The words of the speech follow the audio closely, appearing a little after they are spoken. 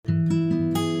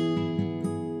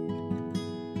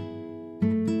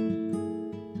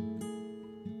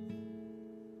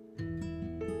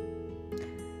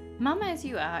Mum As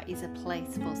You Are is a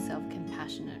place for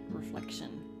self-compassionate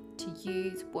reflection, to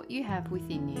use what you have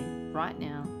within you right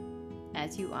now,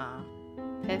 as you are,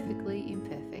 perfectly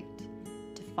imperfect,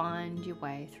 to find your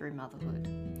way through motherhood.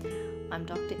 I'm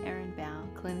Dr. Erin Bow,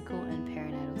 clinical and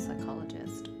perinatal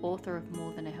psychologist, author of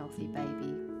More Than a Healthy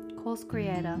Baby, course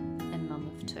creator and mum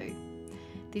of two.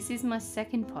 This is my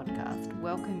second podcast.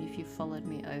 Welcome if you've followed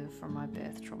me over from my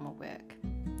birth trauma work.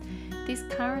 This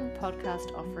current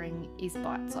podcast offering is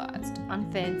bite-sized,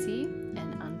 unfancy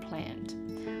and unplanned.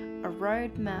 A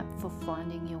roadmap for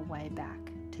finding your way back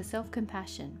to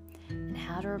self-compassion and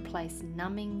how to replace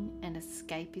numbing and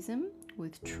escapism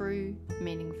with true,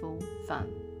 meaningful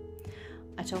fun.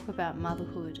 I talk about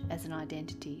motherhood as an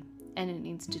identity and an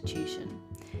institution,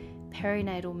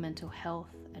 perinatal mental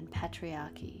health and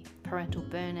patriarchy, parental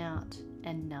burnout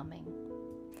and numbing.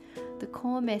 The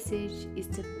core message is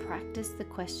to practice the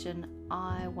question,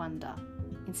 I wonder.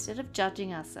 Instead of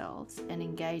judging ourselves and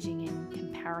engaging in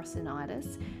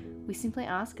comparisonitis, we simply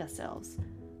ask ourselves,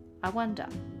 I wonder.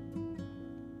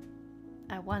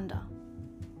 I wonder.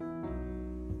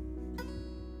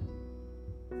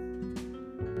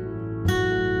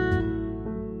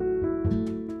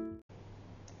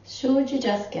 Should you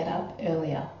just get up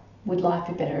earlier? Would life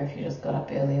be better if you just got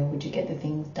up earlier? Would you get the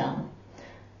things done?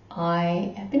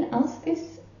 I have been asked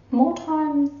this more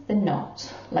times than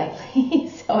not lately,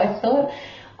 so I thought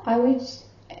I would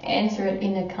answer it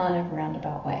in a kind of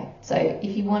roundabout way. So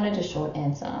if you wanted a short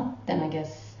answer, then I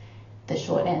guess the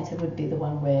short answer would be the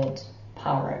one word,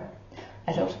 paro.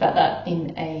 I talked about that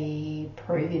in a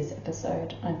previous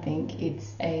episode. I think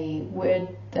it's a word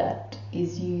that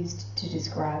is used to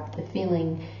describe the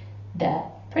feeling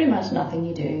that pretty much nothing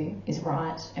you do is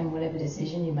right and whatever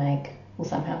decision you make will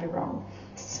somehow be wrong.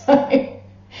 So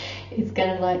it's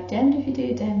kind of like damned if you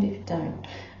do, damned if you don't.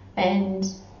 And,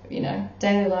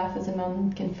 daily life as a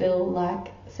mum can feel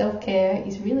like self-care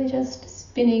is really just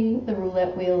spinning the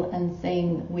roulette wheel and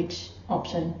seeing which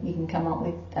option you can come up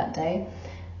with that day.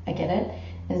 I get it.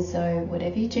 And so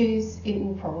whatever you choose, it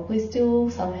will probably still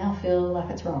somehow feel like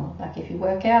it's wrong. Like if you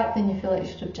work out, then you feel like you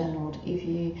should have journaled. If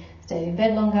you stayed in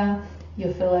bed longer,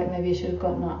 you'll feel like maybe you should have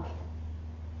gotten up.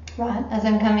 Right, as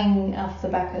I'm coming off the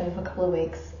back of a couple of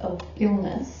weeks of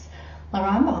illness, like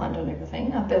I'm behind on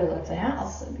everything. I've barely left the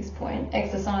house at this point.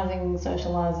 Exercising,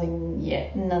 socialising,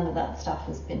 none of that stuff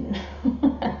has been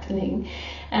happening.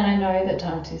 And I know that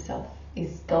time to yourself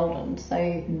is golden.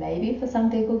 So maybe for some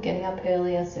people, getting up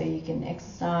earlier so you can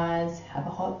exercise, have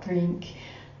a hot drink,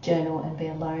 journal and be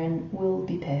alone will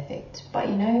be perfect. But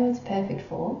you know who it's perfect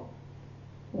for?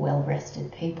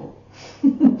 Well-rested people.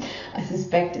 I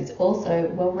suspect it's also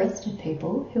well-rested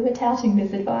people who are touting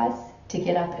this advice to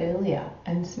get up earlier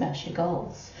and smash your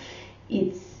goals.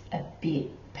 It's a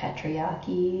bit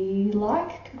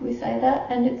patriarchy-like, could we say that?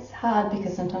 And it's hard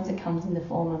because sometimes it comes in the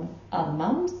form of other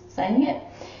mums saying it.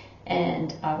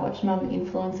 And I watch mum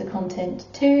influencer content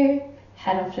too.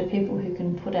 Hat off to people who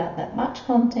can put out that much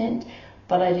content.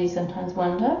 But I do sometimes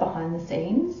wonder behind the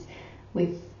scenes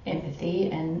with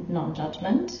empathy and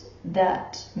non-judgment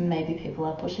that maybe people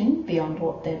are pushing beyond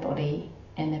what their body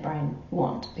and their brain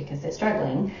want because they're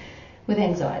struggling with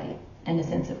anxiety and a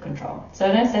sense of control. So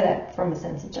I don't say that from a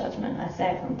sense of judgment. I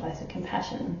say it from a place of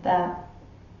compassion that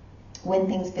when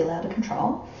things feel out of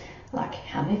control, like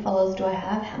how many followers do I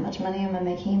have? How much money am I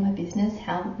making in my business?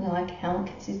 How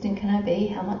consistent can I be?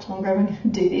 How much longer am I going to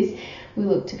do this? We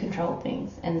look to control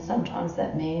things, and sometimes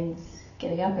that means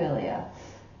getting up earlier,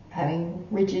 having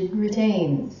rigid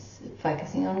routines,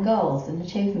 focusing on goals and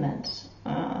achievement.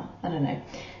 I don't know.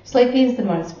 Sleep is the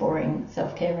most boring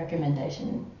self-care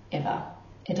recommendation ever.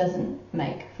 It doesn't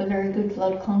make for very good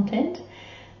vlog content.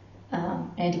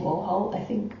 Andy Warhol, I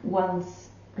think, once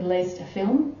released a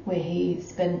film where he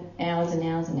spent hours and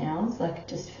hours and hours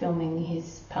just filming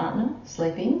his partner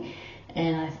sleeping,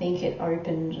 and I think it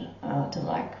opened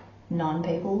to 9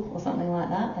 people or something like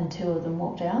that, and 2 of them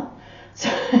walked out. So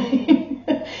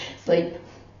sleep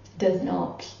does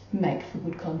not make for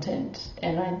good content,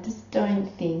 and I just don't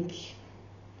think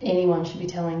anyone should be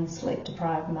telling sleep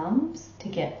deprived mums to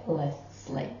get less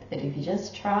sleep. That if you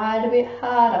just tried a bit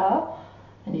harder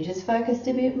and you just focused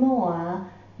a bit more,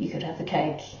 you could have the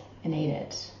cake and eat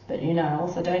it. But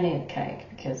also don't eat cake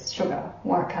because sugar,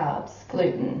 white carbs,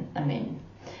 gluten.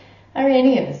 Are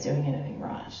any of us doing anything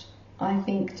right? I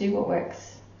think do what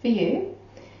works for you,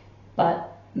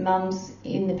 but mums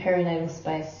in the perinatal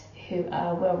space who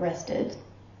are well rested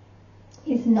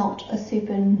is not a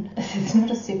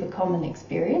super common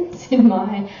experience in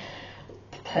my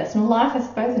personal life, I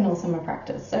suppose, and also my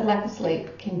practice. So lack of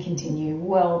sleep can continue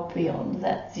well beyond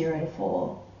that 0 to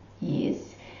 4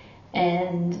 years.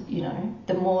 And, you know,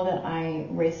 the more that I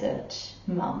research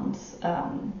mums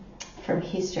from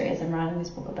history, as I'm writing this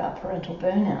book about parental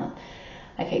burnout,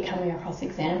 I keep coming across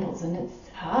examples, and it's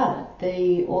hard.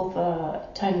 The author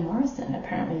Toni Morrison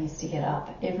apparently used to get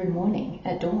up every morning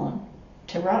at dawn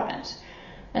to write.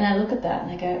 And I look at that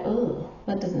and I go, oh,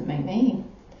 that doesn't make me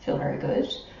feel very good.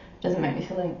 It doesn't make me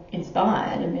feel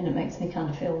inspired. I mean, it makes me kind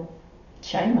of feel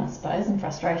shame, I suppose, and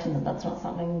frustration that that's not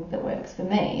something that works for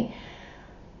me.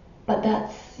 But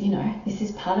that's, you know, this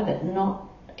is part of it. Not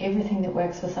everything that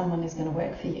works for someone is going to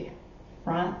work for you,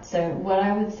 right? So what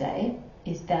I would say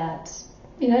is that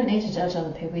you don't need to judge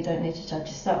other people, you don't need to judge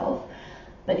yourself.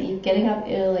 But if getting up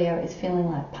earlier is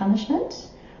feeling like punishment,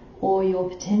 or you're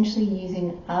potentially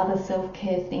using other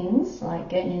self-care things like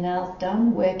getting your nails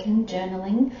done, working,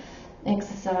 journaling,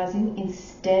 exercising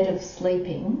instead of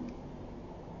sleeping,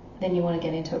 then you want to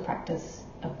get into a practice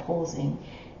of pausing.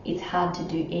 It's hard to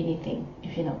do anything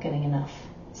if you're not getting enough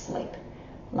sleep.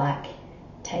 Like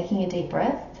taking a deep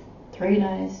breath through your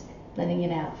nose, letting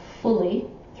it out fully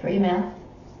through your mouth.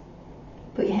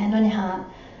 Put your hand on your heart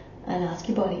and ask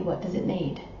your body, what does it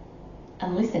need?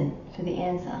 And listen for the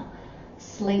answer.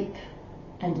 Sleep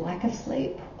and lack of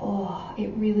sleep,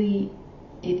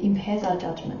 it impairs our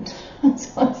judgment.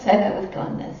 So I say that with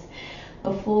kindness.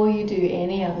 Before you do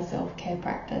any other self-care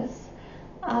practice,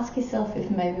 ask yourself if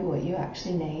maybe what you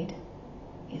actually need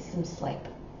is some sleep.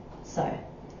 So,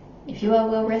 if you are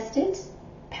well rested,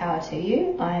 power to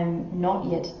you. I am not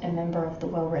yet a member of the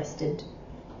well rested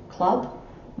club.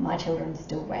 My children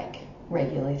still wake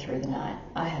regularly through the night.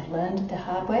 I have learned the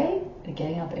hard way that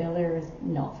getting up earlier is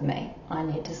not for me. I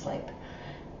need to sleep.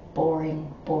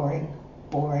 Boring, boring,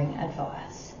 boring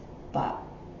advice, but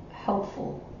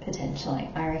helpful potentially.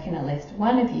 I reckon at least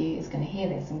one of you is going to hear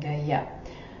this and go, yep.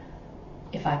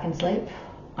 If I can sleep,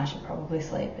 I should probably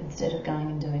sleep instead of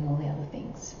going and doing all the other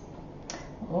things.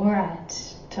 All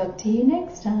right, talk to you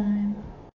next time.